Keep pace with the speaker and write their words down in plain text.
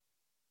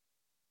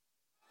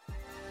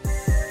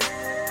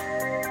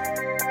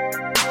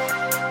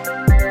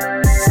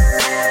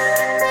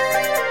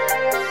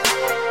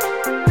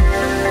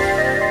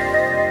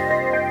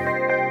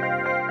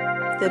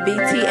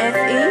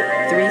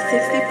BTSE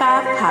 365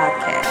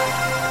 podcast.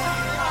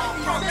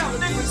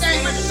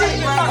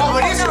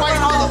 Over this way,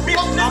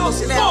 I'ma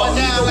slap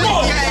down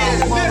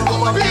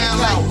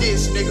like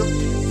this, nigga.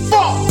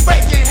 Fuck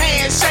faking,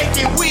 hand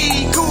shaking,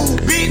 weed cool,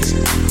 bitch.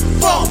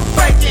 Fuck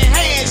faking,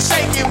 hand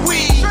shaking,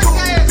 weed cool,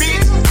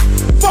 bitch.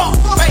 Fuck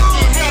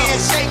faking, hand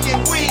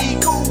shaking,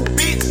 weed cool,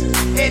 bitch.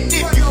 And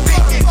if you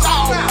think it's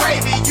all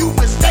gravy, you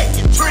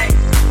mistaken, trick.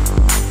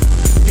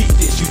 Beat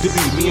this, used to be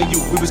me and you,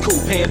 we was cool,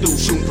 paying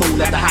dues, shooting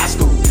pool at the high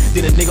school.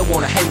 Then a nigga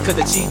wanna hate cause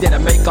the cheese that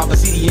I make off the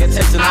CD and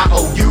text and I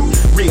owe you.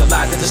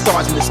 Realize that the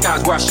stars in the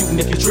skies where I shootin',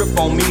 if you trip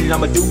on me, then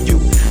I'ma do you.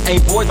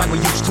 Ain't boys like we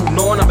used to,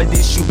 knowing I'ma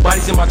dish you.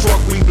 Bodies in my trunk,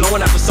 we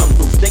blowing out the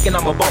sunroof. Thinking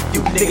I'ma bump you,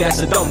 nigga,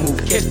 that's a dumb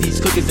move. Catch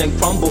these cookies and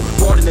crumble,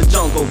 born in the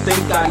jungle.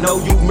 Think I know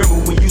you,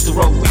 remember when we used to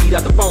roll weed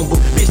out the phone book.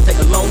 Bitch, take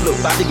a long look,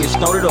 about to get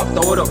snorted up,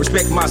 throw it up.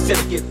 Respect my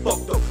set, get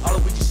fucked up. All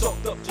of which you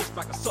sucked up, just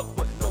like a suck,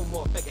 but no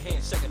more fake a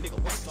hand shaking,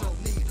 nigga.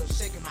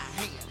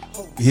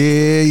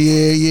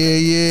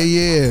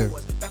 Yeah.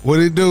 What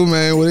it do,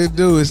 man? What it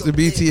do? It's the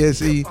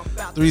BTSE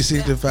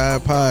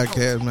 365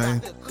 podcast,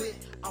 man.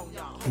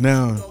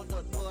 Now,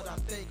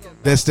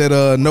 that's that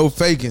No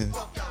Faking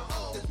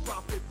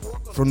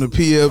from the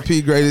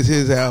PLP Greatest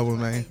Hits album,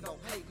 man.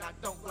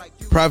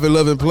 Profit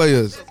Loving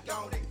Players.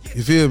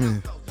 You feel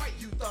me?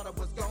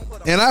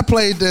 And I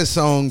played that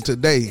song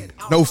today,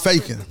 No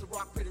Faking.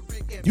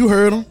 You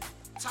heard him?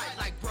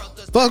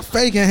 Fuck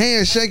faking,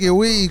 hand shaking,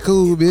 weed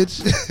cool,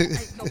 bitch.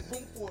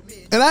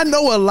 And I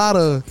know a lot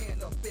of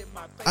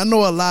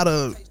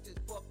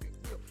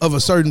a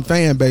certain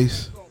fan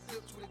base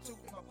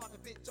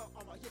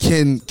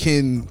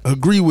can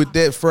agree with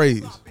that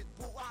phrase.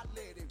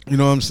 You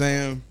know what I'm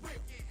saying?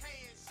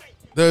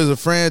 There's a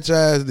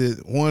franchise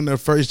that won their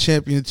first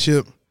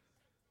championship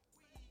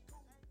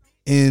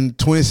in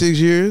 26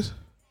 years.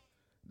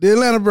 The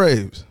Atlanta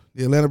Braves.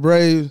 The Atlanta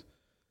Braves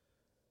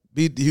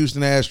beat the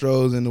Houston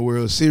Astros in the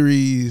World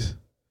Series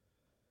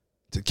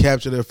to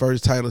capture their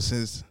first title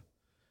since,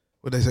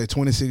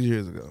 26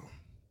 years ago.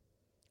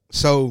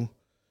 So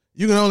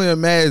you can only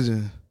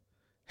imagine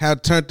how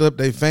turned up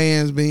they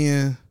fans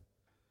being.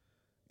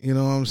 You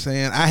know what I'm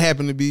saying? I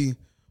happen to be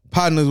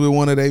partners with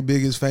one of their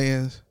biggest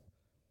fans.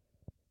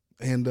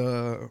 And,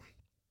 I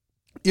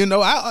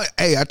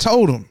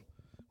told him.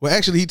 Well,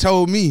 actually, he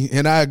told me,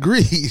 and I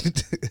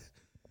agreed.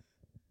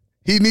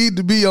 He need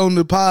to be on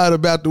the pod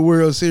about the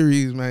World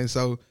Series, man.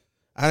 So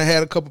I done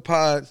had a couple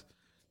pods.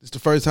 It's the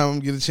first time I'm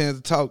going to get a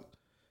chance to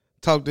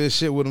talk that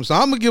shit with him. So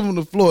I'm going to give him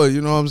the floor,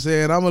 you know what I'm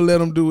saying? I'm going to let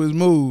him do his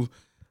move.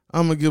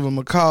 I'm going to give him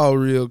a call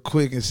real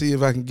quick and see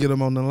if I can get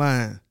him on the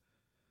line.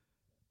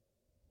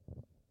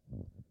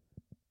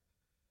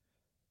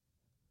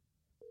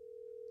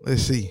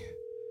 Let's see.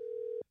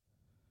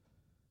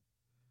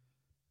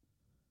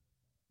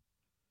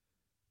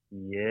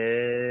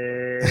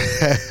 Yes,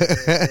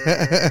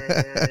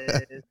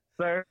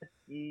 sir.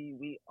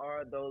 We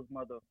are those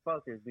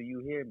motherfuckers. Do you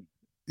hear me?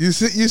 You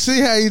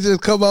see how you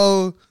just come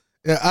on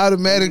and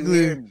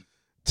automatically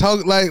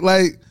talk like,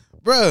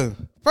 bruh.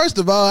 First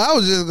of all, I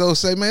was just gonna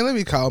say, man, let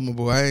me call my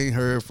boy. I ain't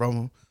heard from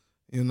him.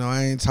 You know,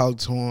 I ain't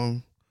talked to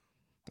him.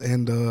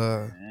 And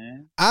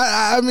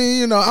I mean,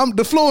 you know,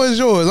 the floor is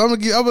yours. I'm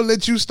gonna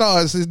let you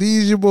start since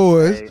these your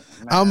boys. Hey, man,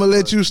 I'm gonna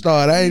let you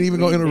start. I ain't even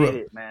gonna interrupt.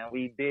 Did it, man.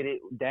 We did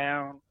it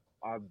down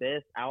our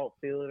best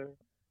outfielder,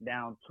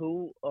 down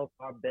two of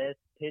our best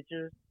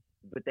pitchers,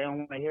 but they don't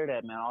want to hear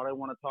that, man. All they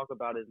want to talk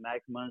about is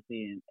Max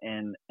Muncy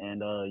and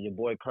your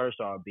boy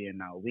Kershaw being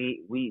out.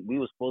 We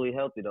was fully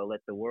healthy though.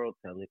 Let the world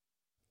tell it.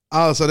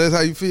 Oh, so that's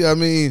how you feel. I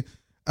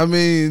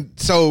mean,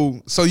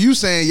 so you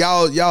saying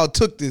y'all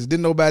took this?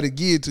 Didn't nobody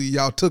give it to you?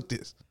 Y'all took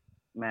this?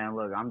 Man,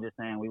 look, I'm just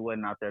saying we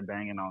wasn't out there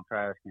banging on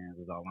trash cans.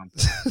 Is all I'm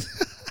saying.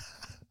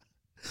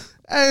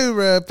 Hey,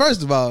 man.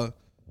 First of all,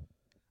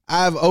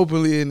 I've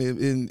openly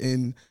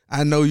and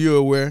I know you're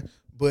aware,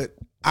 but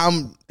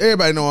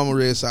everybody know I'm a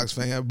Red Sox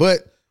fan. But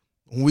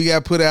when we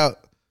got put out,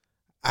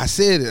 I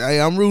said it.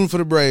 Hey, I'm rooting for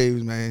the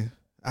Braves, man.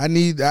 I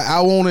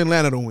want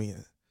Atlanta to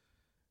win.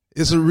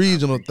 It's a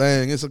regional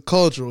thing. It's a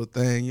cultural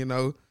thing, you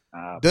know.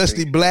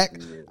 Dusty Black.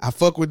 I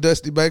fuck with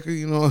Dusty Baker,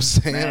 you know what I'm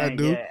saying? Man, I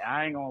do. Yeah,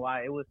 I ain't gonna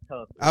lie. It was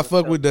tough. I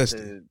fuck with Dusty.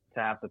 To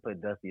have to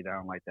put Dusty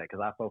down like that,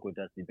 because I fuck with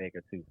Dusty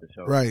Baker too, for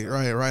sure. Right.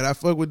 I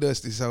fuck with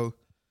Dusty, so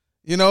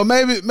you know,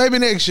 maybe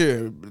next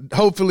year.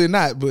 Hopefully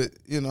not, but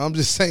you know, I'm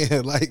just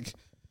saying, like,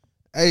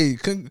 hey,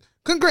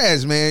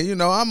 congrats, man. You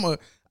know, I'm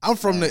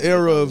from the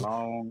era of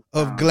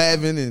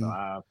Glavine, and so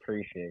I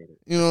appreciate it.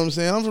 You know what I'm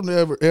saying? I'm from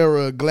the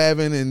era of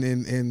Glavine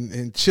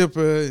and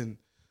Chipper and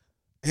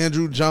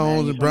Andrew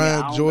Jones and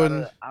Brian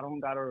Jordan. I don't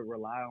gotta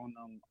rely on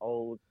them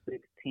old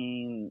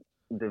 16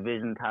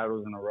 division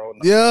titles in a row.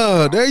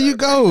 Yeah, there you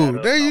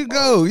go.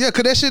 Yeah,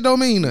 because that shit don't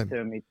mean nothing.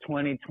 Tell me,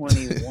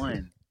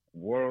 2021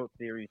 World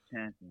Series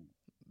champion.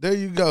 There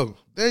you go.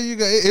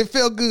 It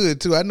felt good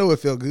too. I know it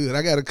felt good.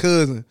 I got a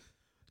cousin.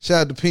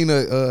 Shout out to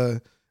Peanut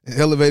and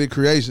Elevated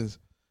Creations.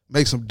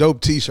 Make some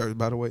dope T-shirts,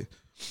 by the way.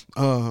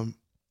 I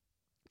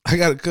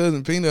got a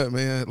cousin, Peanut,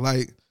 man.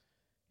 Like,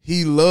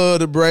 he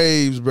loved the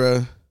Braves,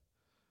 bruh.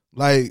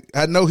 Like,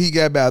 I know he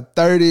got about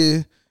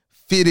 30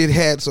 fitted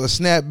hats or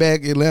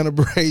snapback Atlanta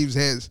Braves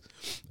hats.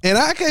 And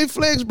I can't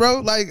flex,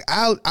 bro. Like,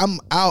 I've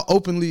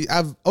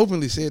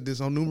openly said this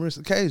on numerous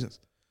occasions.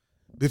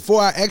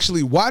 Before I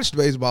actually watched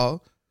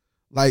baseball,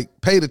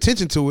 like paid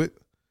attention to it,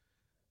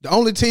 the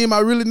only team I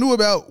really knew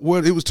about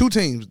it was two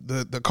teams,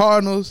 the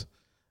Cardinals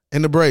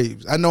and the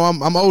Braves. I know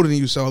I'm older than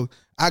you, so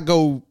I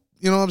go,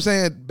 you know what I'm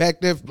saying,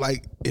 back there,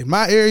 like in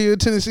my area of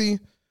Tennessee,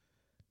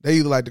 they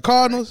either like the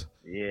Cardinals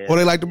or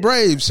they like the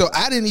Braves. So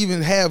I didn't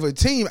even have a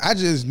team. I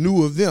just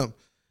knew of them.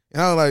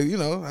 And I was like, you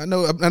know, I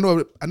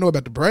know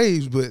about the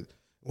Braves, but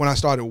when I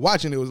started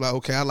watching, it was like,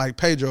 okay, I like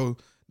Pedro,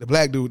 the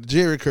black dude with the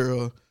Jerry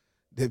curl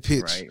that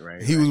pitched.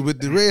 Right, he was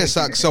with the Red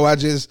Sox, so I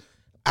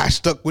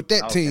stuck with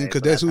that team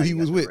because that's who he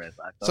was with.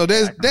 So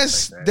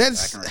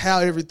that's how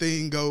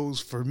everything goes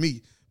for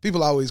me.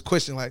 People always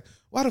question like,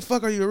 why the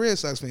fuck are you a Red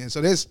Sox fan?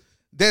 So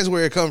that's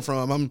where it come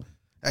from.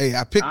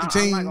 I picked the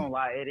team. I'm not gonna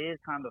lie, it is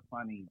kind of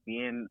funny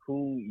being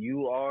who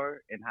you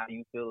are and how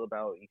you feel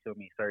about, you feel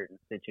me, certain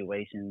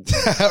situations,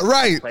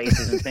 right?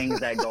 Places and things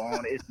that go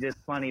on. It's just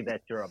funny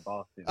that you're a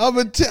Boston. I'm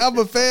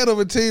a fan of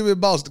a team in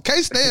Boston.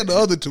 Can't stand the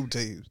other two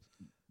teams.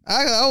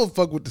 I don't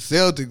fuck with the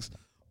Celtics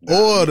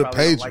or the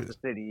Patriots. Don't like the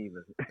city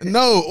either.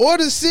 No, or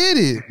the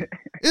city.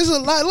 It's a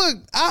lot. Look,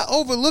 I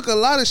overlook a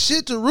lot of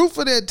shit to root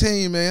for that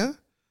team, man.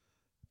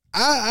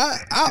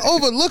 I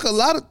overlook a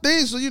lot of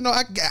things, so you know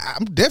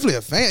I'm definitely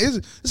a fan.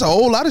 It's a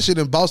whole lot of shit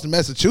in Boston,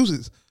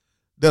 Massachusetts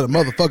that a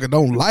motherfucker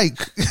don't like.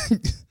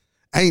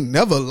 I ain't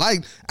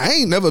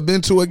never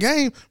been to a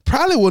game.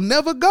 Probably will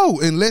never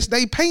go unless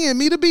they paying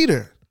me to be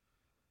there.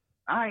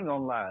 I ain't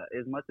gonna lie.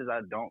 As much as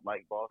I don't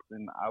like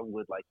Boston, I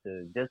would like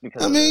to, just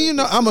because. I mean, you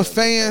know, I'm a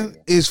fan.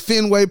 It's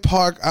Fenway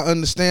Park. I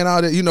understand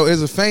all that. You know,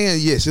 as a fan,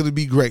 yes, it'll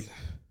be great.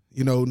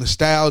 You know,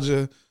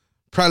 nostalgia.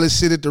 Probably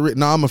sit at the red.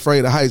 No, I'm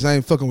afraid of heights. I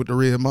ain't fucking with the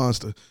Red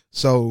Monster.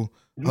 So,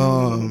 let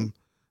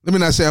me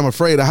not say I'm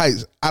afraid of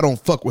heights. I don't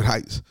fuck with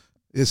heights.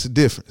 It's a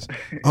difference.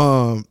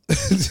 I'm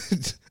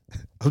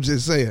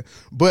just saying.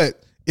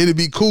 But it'd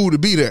be cool to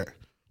be there.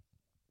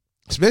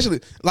 Especially,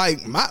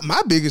 like,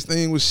 my biggest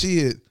thing was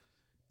shit.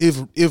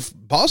 If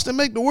Boston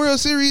make the World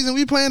Series and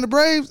we playing the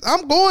Braves,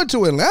 I'm going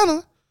to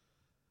Atlanta.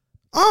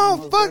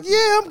 Oh, fuck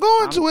yeah, I'm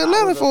going to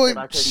Atlanta for it.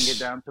 I couldn't get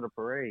down to the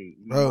parade.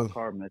 Bro. My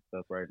car messed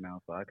up right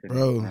now, so I couldn't.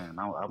 Bro. Man,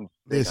 I'm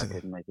sick. I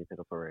couldn't make it to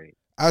the parade.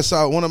 I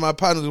saw one of my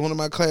partners, one of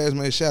my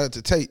classmates, shout out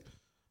to Tate.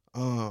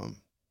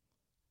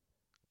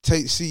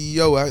 Tate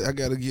CEO, I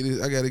gotta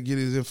get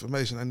his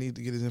information. I need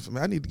to get his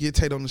information. I need to get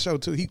Tate on the show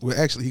too. He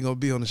gonna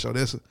be on the show.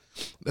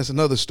 That's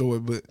another story,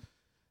 but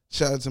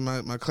shout out to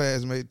my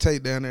classmate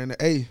Tate down there in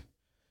the A.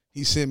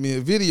 He sent me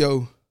a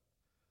video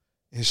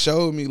and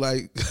showed me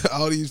like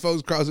all these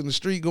folks crossing the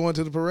street going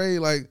to the parade.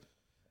 Like,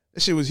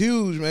 that shit was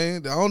huge,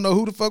 man. I don't know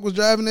who the fuck was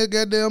driving that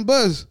goddamn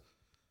bus,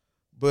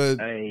 but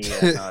hey,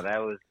 yeah, no,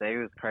 they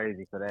was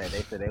crazy for that.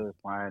 They said they was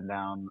flying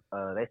down.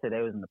 They said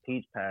they was in the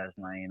Peach Pass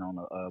lane on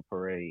the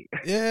parade.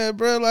 Yeah,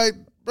 bro. Like,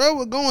 bro,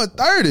 we're going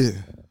 30,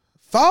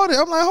 40.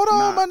 I'm like, hold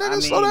on, my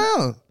nigga, slow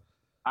down.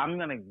 I'm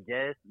gonna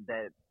guess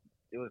that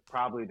it was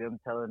probably them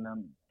telling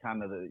them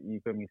kind of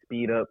you feel me,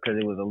 speed up because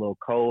it was a little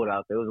cold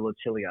out there. It was a little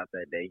chilly out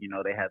that day. You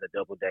know, they had the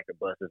double-decker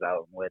buses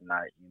out and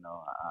whatnot. You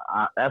know,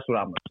 that's what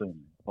I'm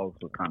assuming. Folks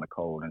were kind of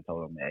cold and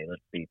told them, hey,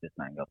 let's speed this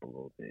thing up a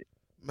little bit.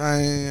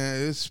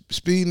 Man, it's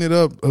speeding it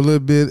up a little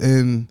bit,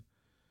 and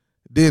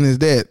then is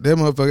that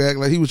motherfucker act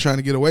like he was trying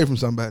to get away from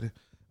somebody.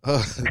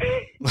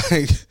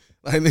 Like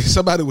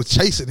somebody was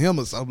chasing him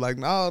or something. Like,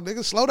 no,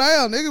 nigga, slow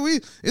down,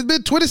 nigga. It's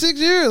been 26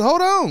 years.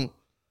 Hold on.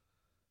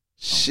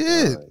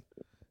 Shit.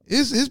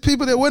 It's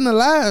people that wasn't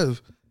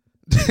alive.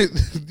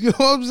 You know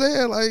what I'm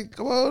saying? Like,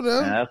 come on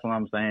now. And that's what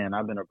I'm saying.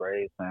 I've been a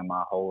Braves fan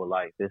my whole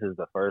life. This is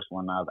the first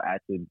one I've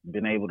actually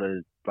been able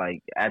to,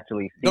 like,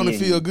 actually see. Don't it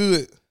feel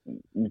good?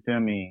 You feel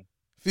me?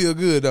 Feel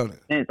good, don't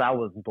it? Since I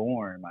was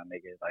born, my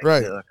nigga. Like,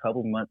 right. A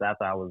couple months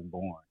after I was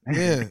born.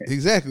 Yeah,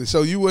 exactly.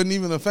 So you wasn't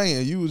even a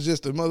fan. You was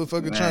just a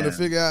motherfucker trying to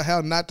figure out how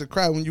not to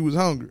cry when you was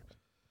hungry.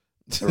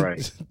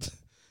 Right.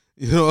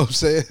 You know what I'm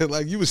saying?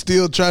 Like, you was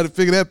still trying to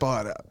figure that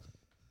part out.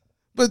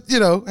 But, you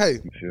know, hey,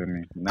 you feel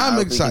me? I'm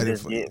excited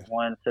for you. Get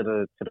one to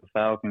the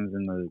Falcons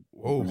and the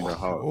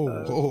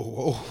Hawks.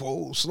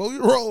 Whoa. Slow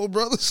your roll,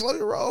 brother. Slow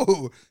your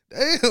roll.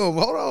 Damn,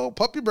 hold on.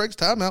 Pump your brakes.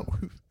 Time out.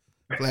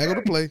 Flag on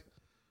the play.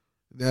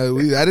 Now,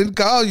 I didn't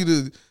call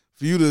you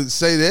for you to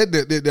say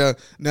that.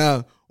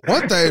 Now,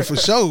 one thing for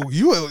sure,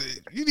 you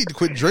need to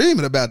quit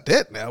dreaming about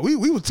that now. We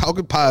were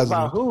talking positive.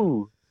 About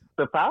who?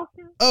 The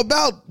Falcons?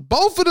 About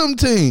both of them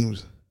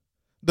teams.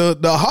 The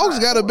Hawks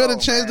got a better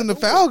chance than the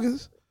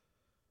Falcons.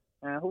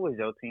 Man, who is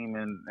your team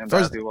in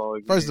basketball?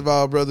 First of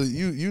all, brother,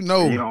 you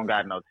know you don't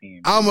got no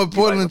team. I'm a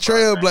Portland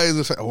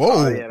Trailblazer fan.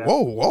 Whoa.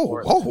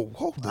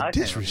 The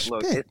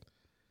disrespect.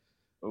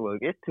 Look,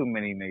 it's too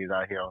many niggas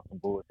out here on some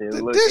bullshit.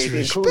 The Look,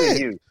 disrespect.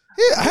 You.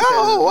 Yeah,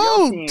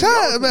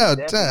 Time out.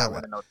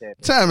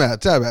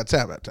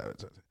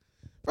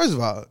 First of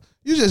all,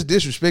 you just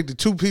disrespected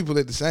two people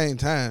at the same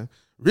time.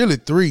 Really,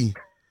 three.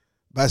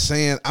 by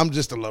saying I'm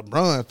just a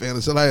LeBron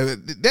fan. So like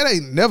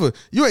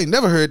you ain't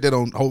never heard that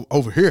on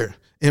over here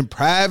in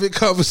private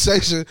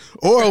conversation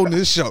or on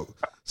this show.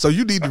 So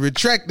you need to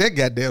retract that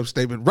goddamn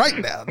statement right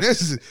now.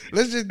 Let's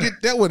just get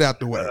that one out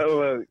the way.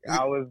 Look,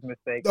 I was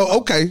mistaken. Oh,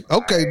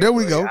 okay. There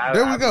we go.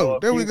 There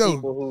we go.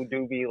 People who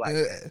do be like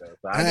that.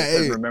 So I just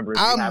couldn't remember.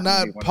 I'm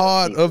not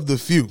part of the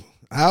few.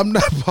 I'm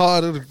not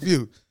part of the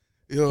few.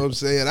 You know what I'm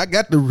saying? I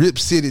got the Rip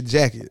City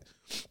jacket.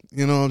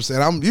 You know what I'm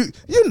saying?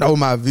 You know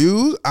my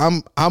views.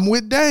 I'm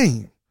with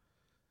Dame.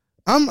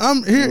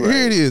 I'm here. Right.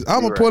 Here it is.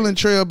 I'm a Portland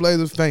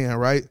Trailblazers fan,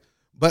 right?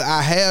 But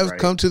I have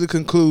come to the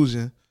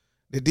conclusion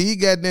that these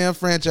goddamn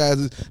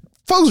franchises,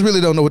 folks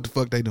really don't know what the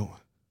fuck they doing.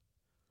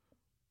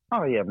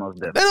 Oh yeah, most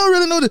definitely. They don't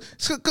really know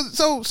this.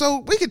 So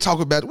we can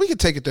talk about it. We can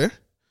take it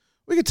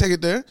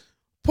there.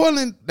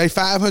 Portland, they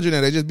 500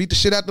 now. They just beat the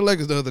shit out the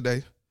Lakers the other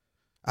day.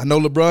 I know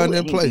LeBron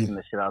didn't play. Beating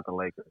the shit out the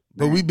Lakers,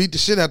 but we beat the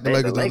shit out the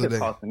Lakers the other day.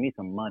 Costing me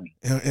some money.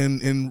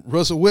 And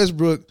Russell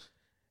Westbrook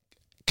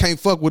can't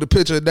fuck with a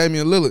picture of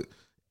Damian Lillard.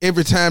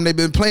 Every time they've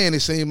been playing, it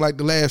seemed like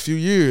the last few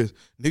years,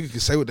 niggas can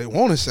say what they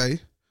want to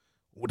say.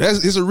 Well,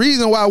 it's a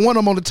reason why one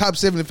of them on the top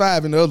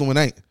 75 and the other one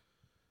ain't.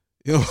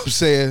 You know what I'm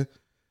saying?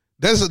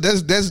 That's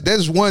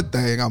one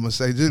thing I'm gonna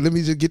say. Let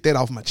me just get that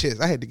off my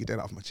chest. I had to get that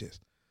off my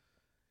chest.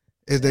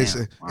 As they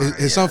say,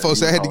 as some folks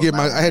say, I had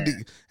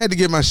to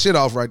get my shit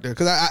off right there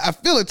because I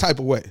feel a type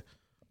of way.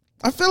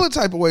 I feel a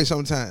type of way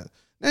sometimes.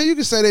 Now you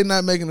can say they're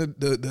not making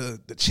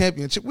the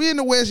championship. We in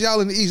the West,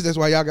 y'all in the East. That's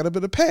why y'all got a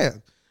bit of path.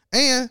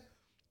 And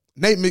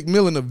Nate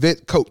McMillan, a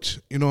vet coach.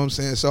 You know what I'm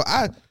saying? So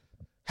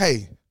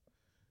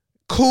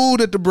cool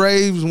that the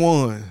Braves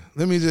won.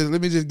 Let me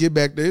just get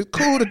back there. It's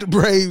cool that the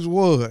Braves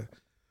won,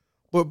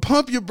 but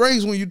pump your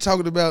brakes when you're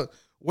talking about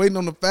waiting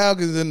on the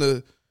Falcons and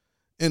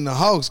the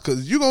Hawks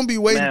because you're gonna be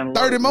waiting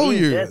 30 more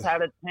years. Just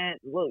had a chance.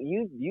 Look,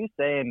 you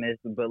saying this,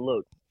 but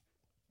look,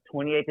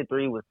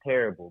 28-3 was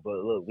terrible. But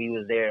look, we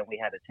was there and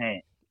we had a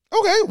chance.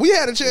 Okay, we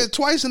had a chance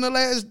twice in the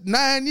last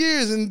 9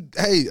 years, and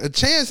hey, a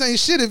chance ain't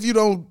shit if you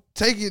don't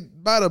take it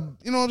by the,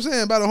 you know what I'm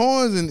saying, by the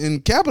horns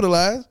and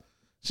capitalize.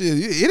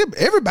 Shit,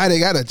 everybody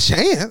got a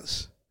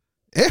chance.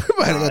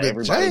 Everybody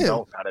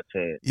don't got a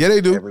chance. Yeah, they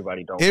do.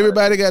 Everybody don't.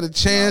 Everybody got a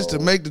chance to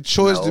make the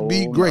choice to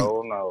be great.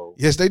 No.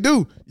 Yes, they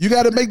do. You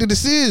got to make the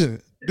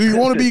decision. Do you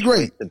want to be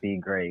great? To be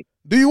great.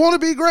 Do you want to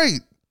be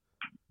great?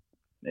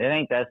 It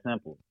ain't that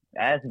simple.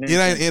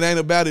 It ain't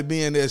about it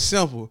being that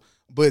simple.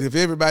 But if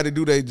everybody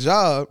do their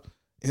job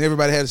and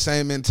everybody had the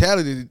same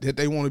mentality that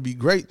they want to be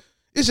great,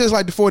 it's just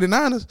like the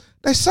 49ers.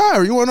 They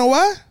sorry. You want to know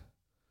why?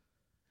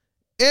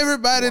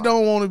 Everybody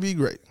don't want to be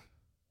great.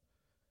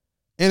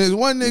 And there's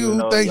one nigga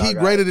who think he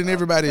greater than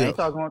everybody else. Ain't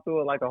y'all going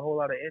through like a whole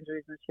lot of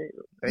injuries and shit?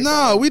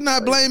 No, we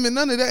not blaming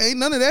none of that. Ain't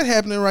none of that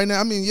happening right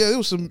now. I mean,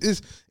 yeah,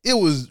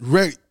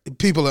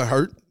 people are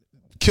hurt.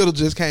 Kittle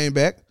just came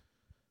back.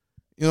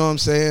 You know what I'm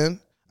saying?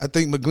 I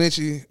think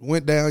McGlinchey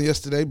went down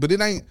yesterday, but it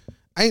ain't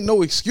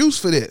no excuse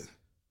for that.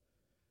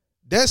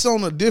 That's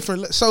on a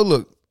different. So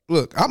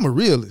look, I'm a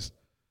realist.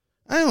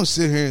 I don't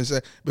sit here and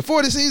say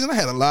before the season I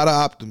had a lot of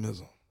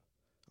optimism.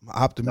 I'm an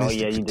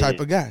optimistic type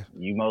of guy.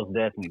 You most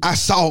definitely. I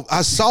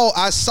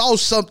saw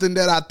something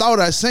that I thought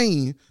I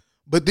seen,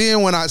 but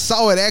then when I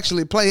saw it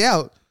actually play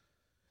out,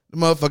 the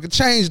motherfucker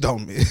changed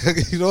on me.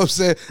 You know what I'm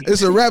saying?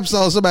 It's a rap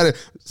song.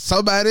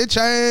 Somebody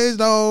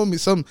changed on me.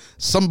 Some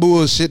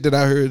bullshit that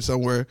I heard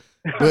somewhere.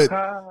 But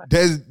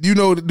do you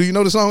know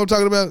the song I'm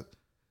talking about?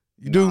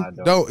 You do?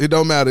 It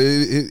don't matter.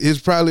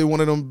 It's probably one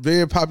of them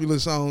very popular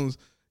songs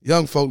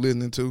young folk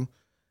listening to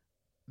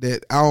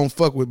that I don't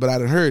fuck with, but I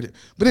done heard it.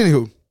 But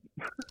anywho,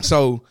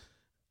 so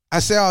I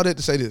say all that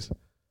to say this.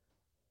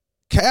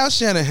 Kyle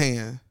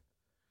Shanahan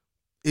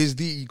is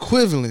the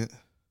equivalent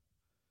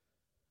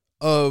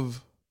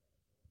of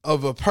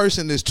a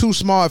person that's too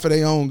smart for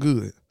their own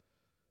good.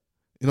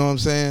 You know what I'm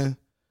saying?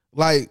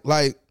 Like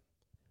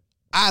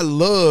I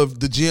love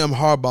the Jim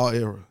Harbaugh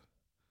era.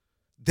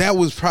 That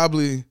was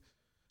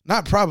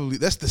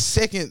that's the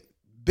second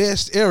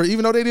best era,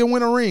 even though they didn't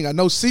win a ring. I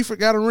know Seifert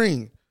got a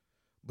ring,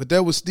 but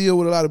that was still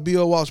with a lot of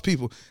Bill Walsh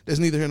people. That's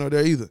neither here nor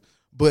there either.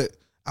 But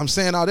I'm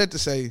saying all that to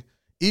say,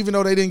 even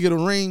though they didn't get a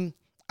ring,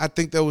 I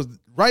think that was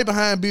right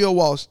behind Bill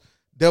Walsh.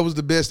 That was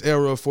the best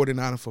era of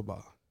 49er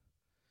football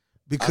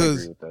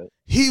because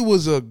he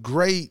was a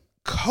great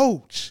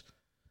coach.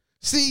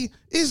 See,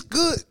 it's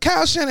good.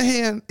 Kyle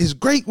Shanahan is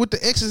great with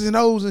the X's and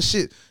O's and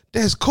shit.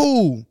 That's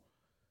cool.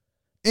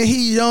 And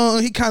he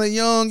young. He kind of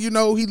young. You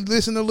know, he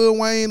listened to Lil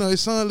Wayne or his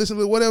son listened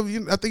to whatever.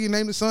 I think he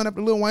named his son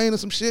after Lil Wayne or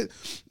some shit.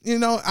 You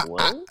know,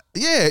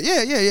 yeah.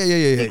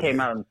 He came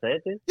out and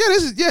said this?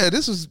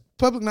 This was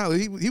public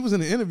knowledge. He was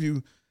in an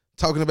interview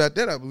talking about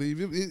that, I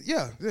believe.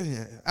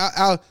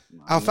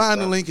 I'll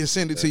find the link and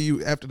send it to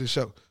you after the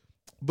show.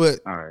 But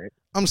all right.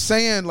 I'm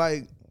saying,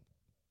 like,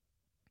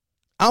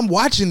 I'm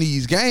watching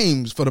these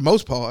games for the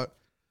most part.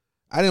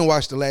 I didn't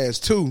watch the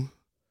last two,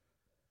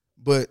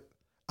 but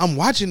I'm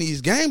watching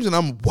these games and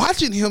I'm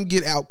watching him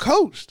get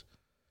out-coached.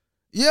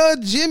 Yeah,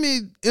 Jimmy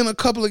in a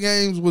couple of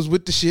games was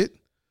with the shit.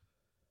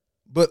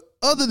 But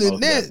other than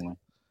that,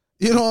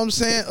 You know what I'm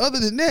saying? Other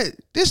than that,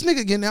 this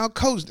nigga getting out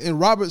coached, and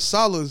Robert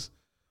Saleh's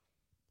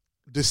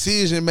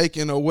decision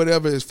making or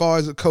whatever as far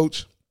as a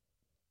coach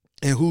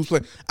and who's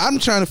playing. I'm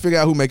trying to figure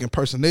out who making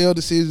personnel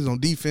decisions on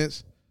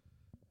defense,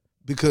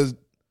 because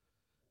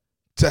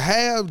to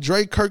have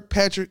Drake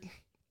Kirkpatrick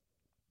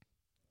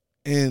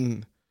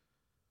and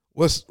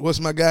what's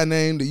my guy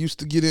name that used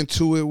to get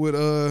into it with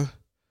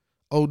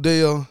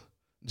Odell,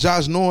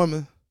 Josh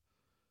Norman,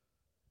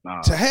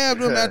 to have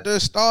them out there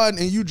starting,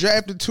 and you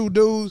drafted two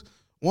dudes,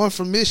 one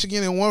from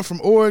Michigan and one from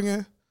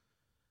Oregon.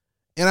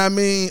 And I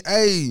mean,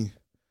 hey,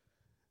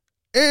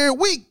 every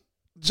week,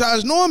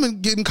 Josh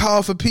Norman getting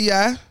called for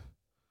PI.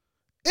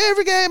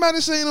 Every game I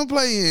done seen him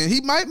play in, he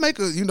might make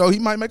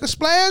a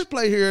splash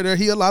play here or there.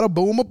 He a lot of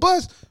boom or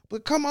bust.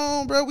 But come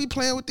on, bro, we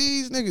playing with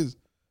these niggas.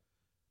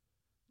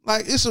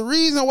 Like, it's a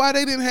reason why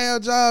they didn't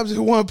have jobs at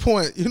one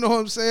point. You know what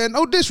I'm saying?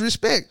 No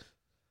disrespect.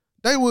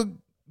 They were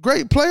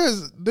great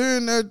players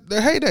during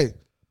their heyday.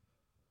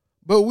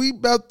 But we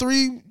about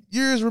 3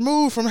 years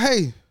removed from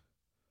hey.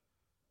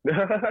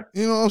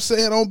 You know what I'm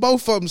saying? On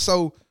both of them.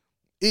 So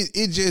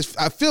it just,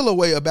 I feel a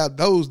way about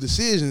those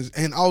decisions,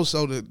 and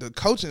also the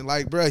coaching.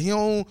 Like, bro,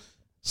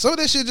 some of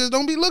that shit just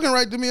don't be looking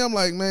right to me. I'm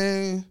like,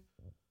 man,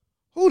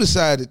 who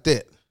decided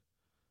that?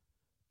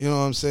 You know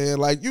what I'm saying?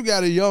 Like, you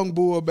got a young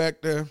boy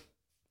back there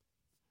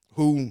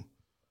who,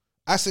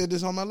 I said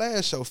this on my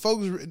last show,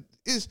 folks,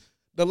 it's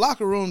the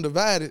locker room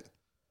divided,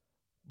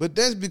 but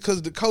that's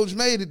because the coach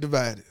made it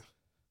divided.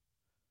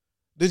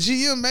 The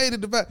GM made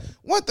it divided.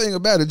 One thing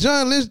about it,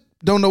 John Lynch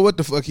don't know what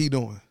the fuck he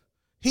doing.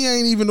 He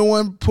ain't even the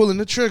one pulling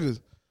the triggers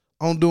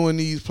on doing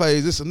these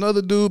plays. It's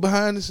another dude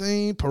behind the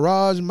scene,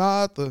 Paraj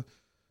Math,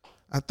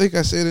 I think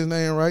I said his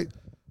name right.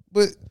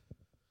 But,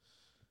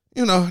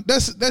 you know,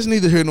 that's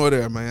neither here nor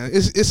there, man.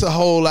 It's a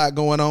whole lot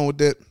going on with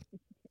that.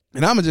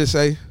 And I'm going to just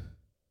say,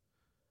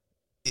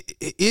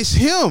 it's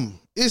him.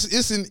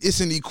 It's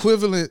an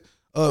equivalent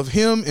of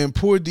him and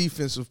poor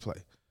defensive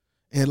play.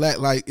 And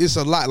like it's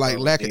a lot like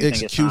lack of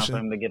execution. It's time for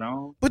him to get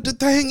on? But the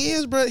thing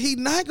is, bro, he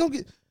not going to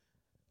get...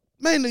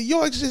 Man, the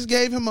Yorks just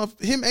gave him and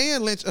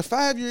Lynch a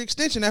 5-year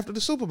extension after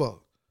the Super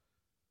Bowl.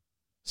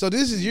 So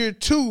this is year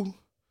 2.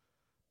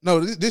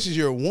 No, this is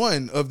year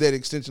 1 of that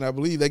extension, I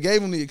believe. They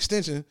gave him the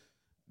extension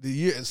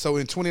in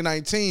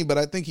 2019, but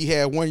I think he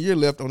had 1 year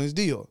left on his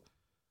deal.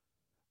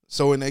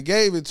 So when they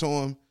gave it to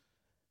him,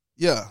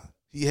 yeah,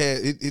 he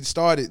had it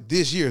started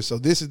this year. So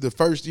this is the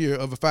first year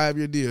of a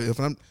 5-year deal.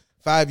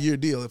 5-year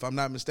deal, if I'm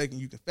not mistaken.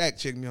 You can fact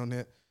check me on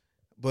that.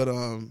 But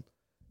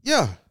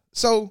yeah.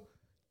 So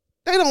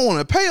they don't want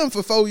to pay him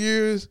for 4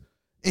 years,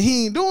 and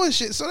he ain't doing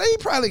shit. So they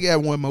probably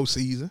got one more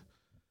season.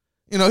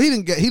 You know,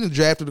 he done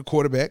drafted a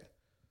quarterback.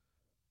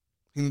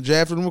 And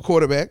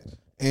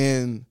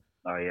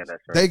oh yeah,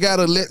 that's right. They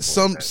gotta let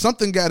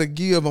something gotta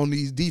give on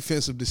these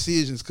defensive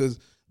decisions, because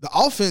the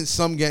offense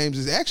some games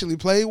is actually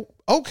played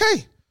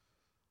okay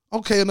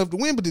enough to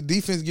win, but the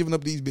defense giving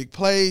up these big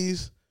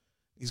plays.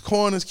 These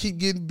corners keep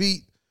getting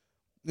beat.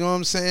 You know what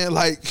I'm saying?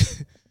 Like,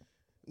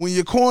 when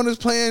your corner's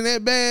playing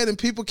that bad and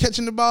people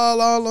catching the ball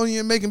all on you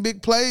and making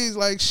big plays,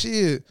 like,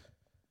 shit,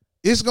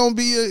 it's going to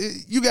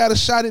be you got a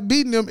shot at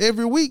beating them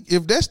every week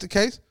if that's the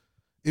case.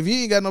 If you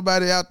ain't got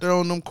nobody out there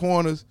on them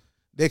corners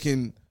that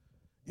can,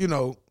 you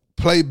know,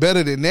 play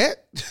better than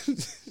that,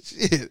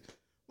 shit,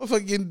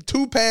 motherfucker getting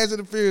 2 pass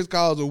interference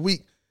calls a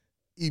week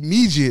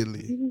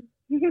immediately.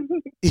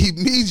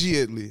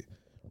 Immediately.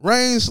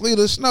 Rain, sleet,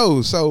 or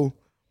snow. So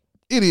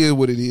it is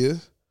what it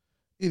is.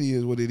 It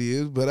is what it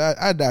is. But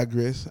I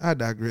digress.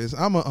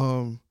 I'm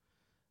gonna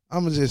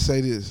just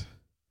say this.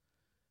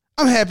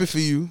 I'm happy for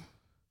you,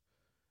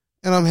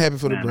 and I'm happy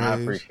for the Braves. I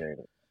appreciate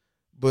it.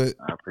 But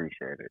I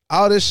appreciate it.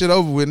 All this shit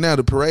over with now.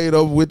 The parade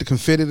over with. The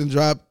confetti done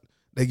dropped.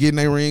 They getting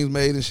their rings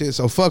made and shit.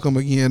 So fuck them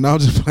again. No, I'm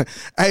just playing.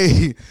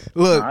 Hey,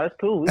 look. Nah, that's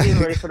cool. We getting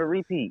ready for the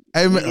repeat.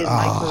 Hey, we man. getting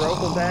Mike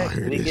Soroka back.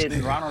 We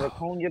getting Ronald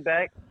Acuna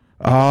back.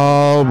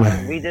 Oh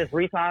man. We just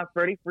re-signed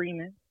Freddie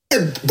Freeman.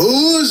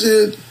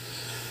 Bullshit.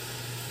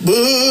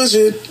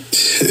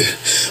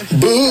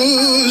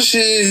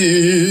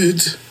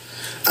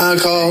 I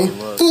call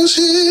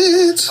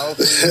bullshit.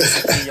 Hopefully we'll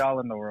see y'all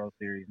in the World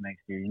Series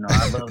next year. You know,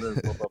 I love to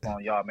whoop up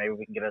on y'all. Maybe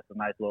we can get us a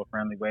nice little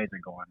friendly wager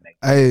going next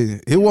year. Hey,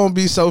 it won't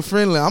be so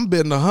friendly. I'm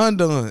betting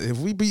 $100 on it. If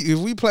we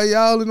play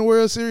y'all in the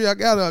World Series, I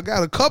got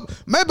a couple,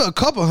 maybe a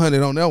couple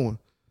 $100 on that one.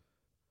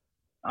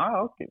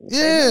 Oh, okay.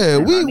 Yeah,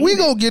 we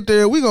gonna get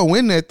there. We gonna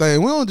win that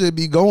thing. We don't just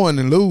be going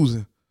and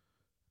losing.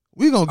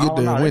 We gonna get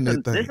there and win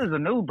that thing. This is a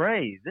new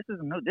Braves. This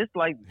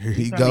like here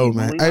he go,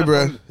 man. Hey,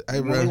 bro.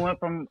 We went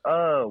from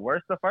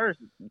worst to first.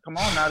 Come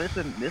on now, this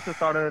is the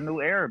start of a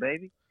new era,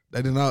 baby.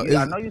 They didn't know.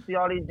 I know you see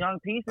all these young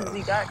pieces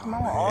he got. Come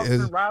on,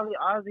 Austin Riley,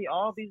 Ozzie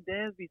Albies,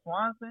 Dansby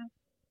Swanson,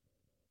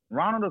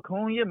 Ronald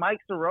Acuna, Mike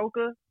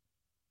Soroka,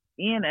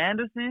 Ian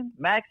Anderson,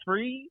 Max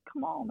Fried.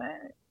 Come on,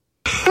 man.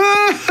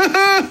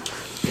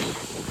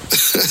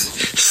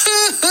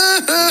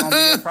 It's gonna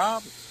be a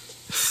problem.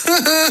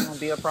 It's gonna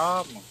be a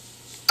problem.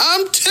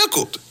 I'm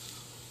tickled.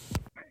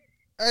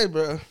 Hey,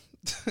 bro.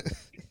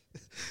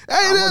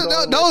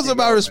 those are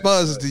my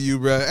responses to you,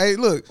 bro. Hey,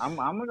 look. I'm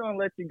gonna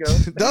let you go.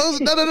 Those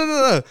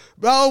no.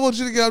 Bro, I don't want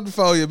you to get off the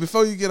phone yet.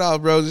 Before you get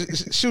off, bro,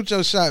 shoot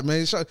your shot,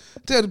 man.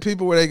 Tell the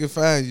people where they can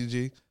find you,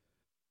 G.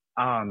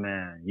 Oh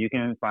man, you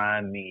can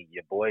find me,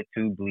 your boy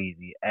Too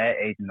Bleezy, at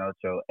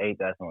H8.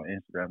 That's on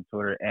Instagram,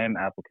 Twitter, and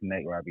Apple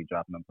Connect, where I be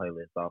dropping the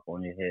playlist off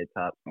on your head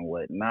tops and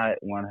whatnot.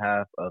 One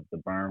half of the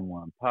Burn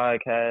One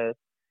podcast,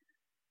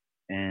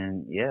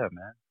 and yeah,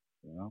 man,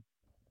 you know.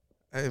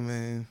 Hey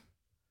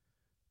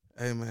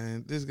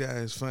man, this guy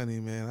is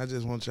funny, man. I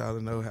just want y'all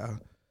to know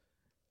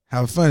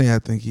how funny I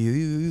think he is.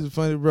 He's a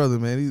funny brother,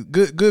 man. He's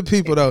good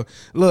people though.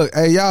 Look,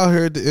 hey, y'all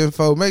heard the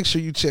info. Make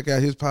sure you check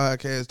out his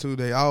podcast too.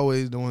 They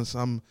always doing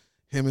something.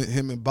 Him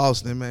and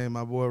Boston, man,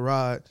 my boy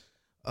Rod.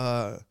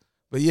 But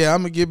yeah,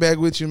 I'm gonna get back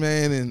with you,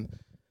 man, and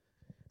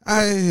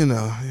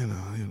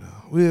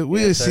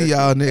we'll see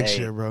y'all next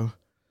year, bro.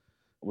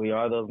 We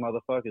are those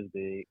motherfuckers,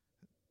 big.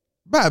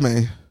 Bye,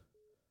 man.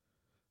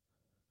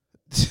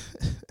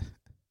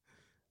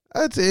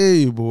 I tell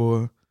you,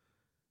 boy.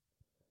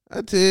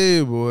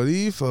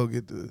 These folk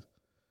get the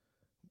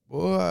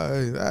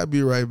boy. I'll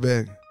be right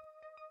back.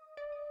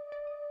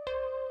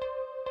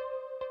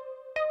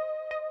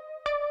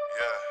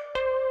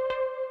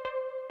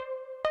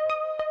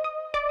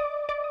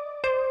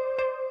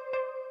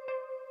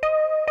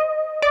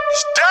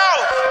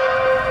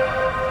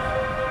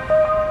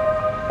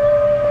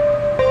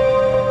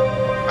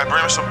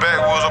 Some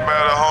backwoods up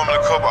out of home and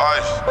a cup of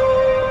ice.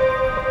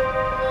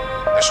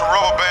 And some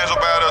rubber bands up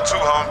out there too,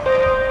 homie.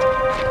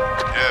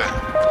 Yeah.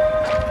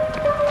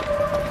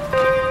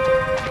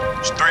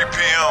 It's 3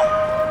 p.m.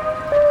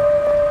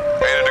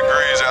 80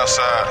 degrees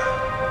outside.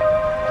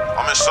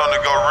 I'm in something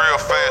to go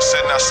real fast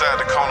sitting outside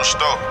the corner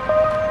store.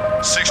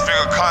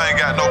 6-figure car ain't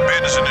got no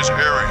business in this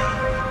area.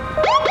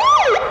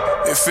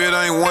 If it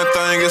ain't one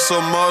thing, it's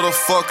a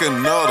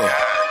motherfucking nutter.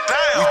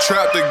 We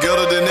trapped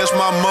together, then it's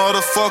my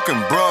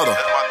motherfucking brother.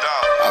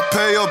 I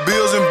pay her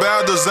bills and buy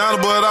designer,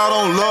 but I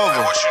don't love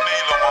her. What you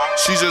need, little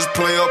mama? She just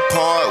play a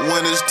part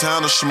when it's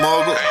time to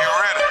smuggle. Hey, you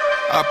ready?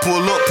 I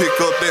pull up, pick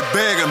up that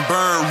bag and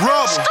burn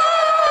rubber.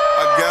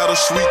 I got a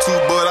sweet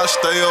tooth, but I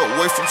stay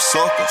away from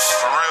suckers.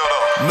 For real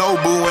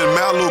though. Nobu and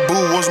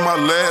Malibu was my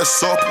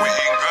last supper. We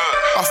eating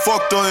good. I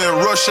fucked her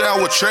in rush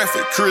hour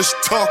traffic, Chris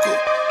Tucker.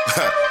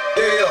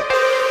 Yeah.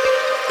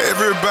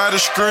 Everybody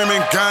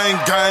screaming,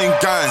 gang, gang,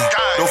 gang.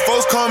 The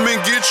folks come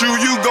and get you,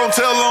 you gon'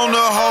 tell on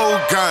the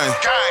whole gang.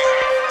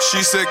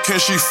 She said, can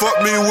she fuck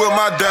me with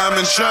my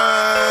diamond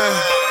chain?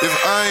 If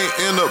I ain't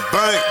in the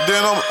bank,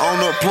 then I'm on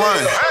the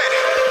plane.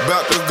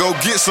 About to go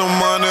get some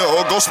money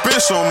or go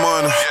spend some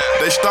money.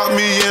 They stopped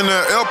me in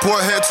the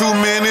airport, had too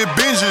many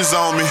binges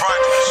on me.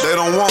 They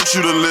don't want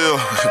you to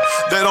live.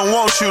 They don't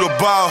want you to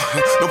ball.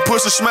 Them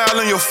push a smile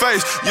in your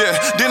face. Yeah,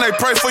 then they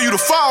pray for you to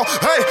fall.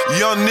 Hey,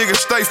 young nigga,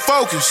 stay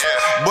focused.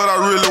 But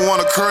I really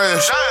wanna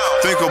crash.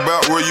 Think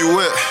about where you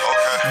at.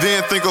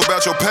 Then think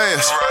about your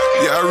past.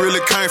 Yeah, I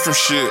really came from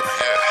shit.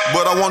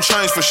 But I won't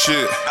change for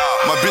shit.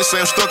 My bitch say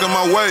I'm stuck in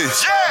my ways.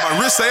 My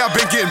wrist say I've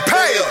been getting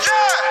paid.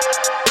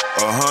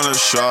 100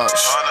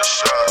 shots.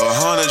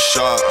 100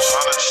 shots.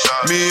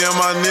 Me and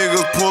my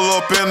niggas pull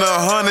up in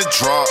 100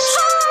 drops.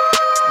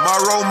 My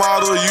role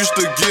model used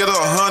to get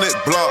 100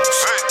 blocks.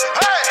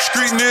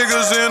 Street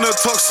niggas in a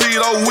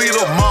tuxedo, we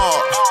the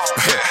mob.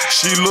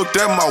 She looked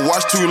at my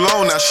watch too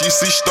long, now she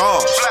see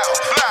stars.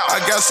 I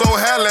got so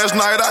high last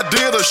night, I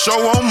did a show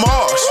on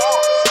Mars.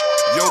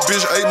 Yo,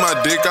 bitch ate my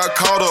dick, I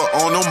caught her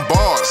on them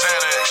bars.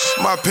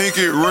 My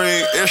pinky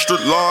ring, extra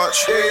large.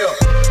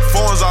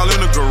 Phones all in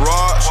the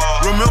garage.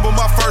 Remember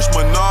my first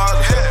Menard?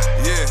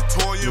 Yeah,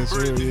 Toy and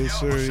Brittany.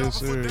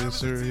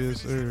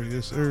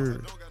 Yes,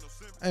 sir.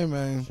 Hey,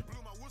 man.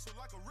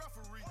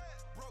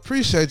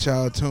 Appreciate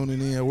y'all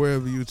tuning in,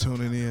 wherever you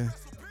tuning in,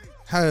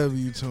 however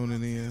you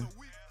tuning in.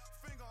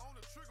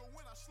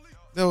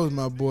 That was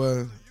my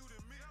boy,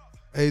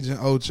 Agent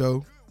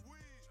Ocho.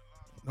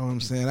 Know what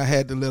I'm saying? I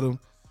had to let him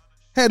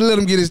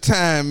get his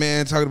time,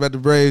 man, talking about the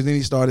Braves. Then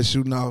he started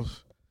shooting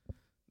off.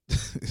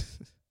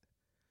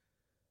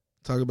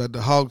 Talking about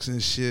the Hawks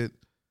and shit.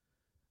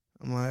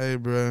 I'm like, hey,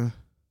 bro.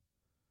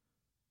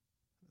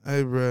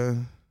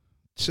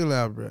 Chill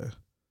out, bro.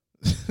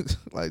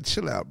 Like,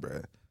 chill out,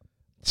 bro.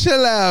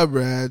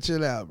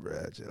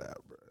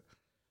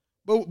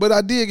 But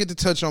I did get to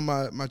touch on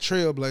my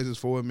Trailblazers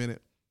for a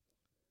minute.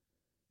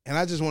 And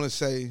I just want to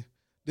say,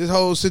 this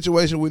whole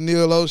situation with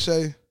Neil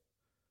O'Shea,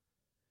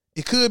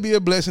 it could be a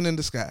blessing in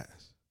disguise.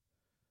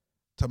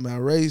 Talking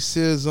about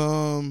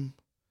racism,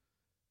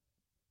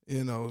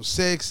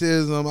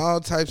 sexism, all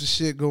types of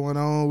shit going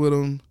on with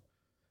them.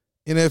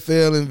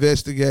 NFL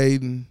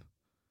investigating.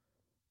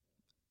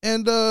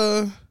 And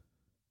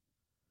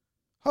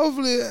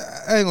hopefully,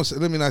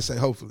 let me not say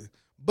hopefully,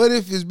 but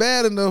if it's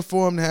bad enough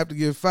for him to have to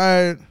get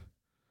fired,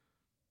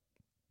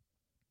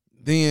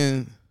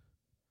 then,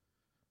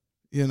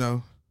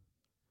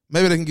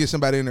 maybe they can get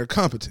somebody in there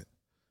competent.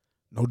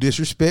 No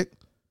disrespect,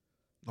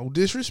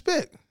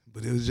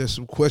 but it was just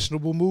some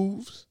questionable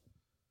moves,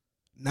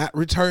 not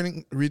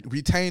retaining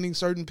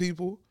certain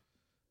people,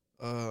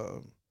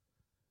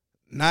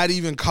 not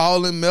even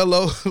calling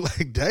Melo.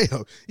 Like,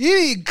 damn, you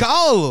didn't even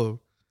call him.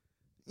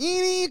 You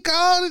didn't even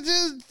call to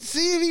just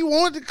see if he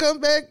wanted to come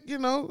back, you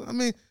know. I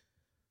mean,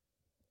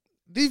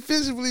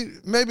 defensively,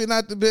 maybe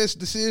not the best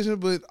decision,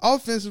 but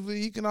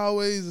offensively, he can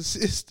always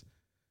assist.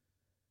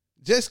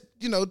 Just,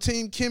 you know,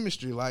 team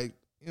chemistry. Like,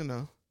 you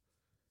know,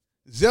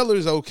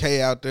 Zeller's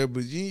okay out there,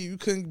 but you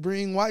couldn't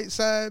bring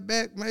Whiteside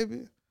back,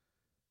 maybe?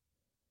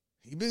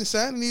 He been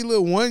signing these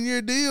little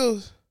 1-year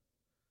deals.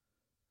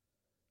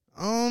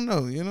 I don't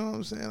know, you know what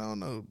I'm saying? I don't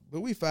know.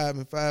 But we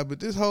 5-5. But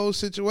this whole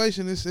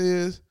situation, it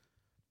says,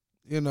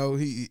 you know,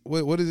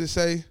 what does it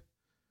say?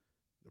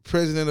 The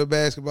president of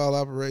basketball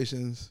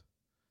operations.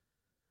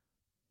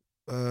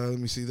 Let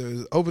me see.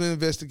 There's an open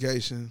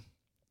investigation.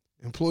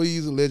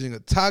 Employees alleging a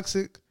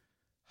toxic,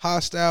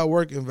 hostile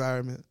work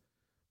environment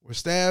where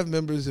staff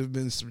members have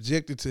been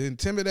subjected to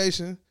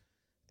intimidation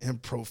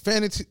and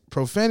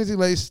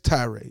profanity-laced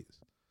tirades.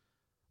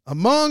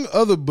 Among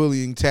other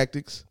bullying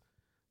tactics,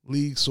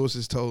 league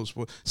sources told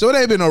Sports. So it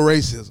ain't been no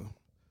racism.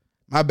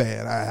 My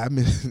bad. I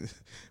mean,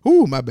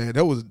 my bad.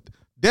 That was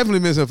definitely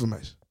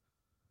misinformation.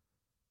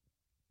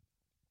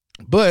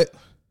 But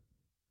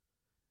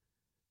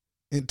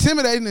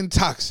intimidating and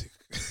toxic.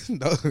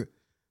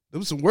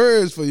 Them some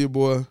words for you,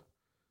 boy.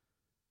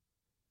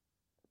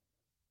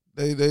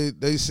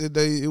 They said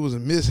it was a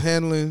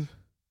mishandling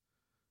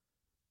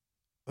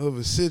of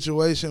a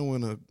situation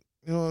when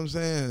you know what I'm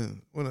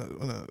saying, when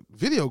a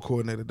video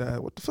coordinator died.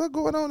 What the fuck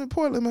going on in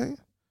Portland, man?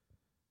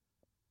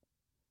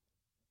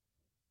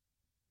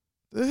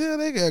 The hell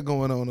they got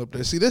going on up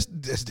there? See, that's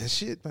that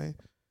shit, man.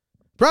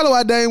 Probably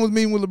why Dame was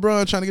meeting with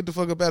LeBron trying to get the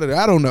fuck up out of there.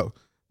 I don't know.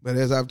 But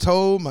as I've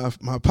told my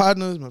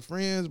partners, my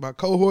friends, my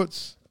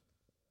cohorts,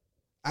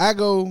 I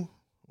go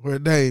where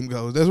Dame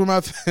goes. That's where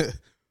my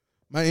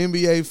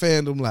NBA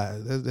fandom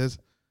lies.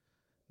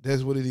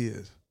 That's what it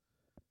is.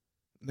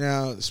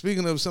 Now,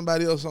 speaking of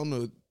somebody else on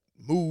the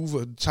move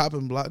or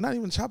chopping block, not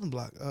even chopping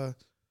block,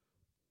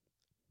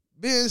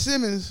 Ben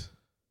Simmons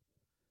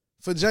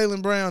for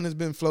Jaylen Brown has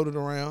been floated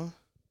around.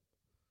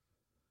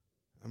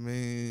 I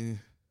mean,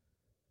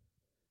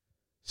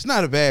 it's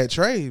not a bad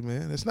trade,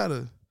 man. It's not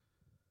a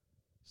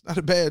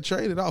bad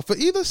trade at all for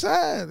either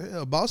side.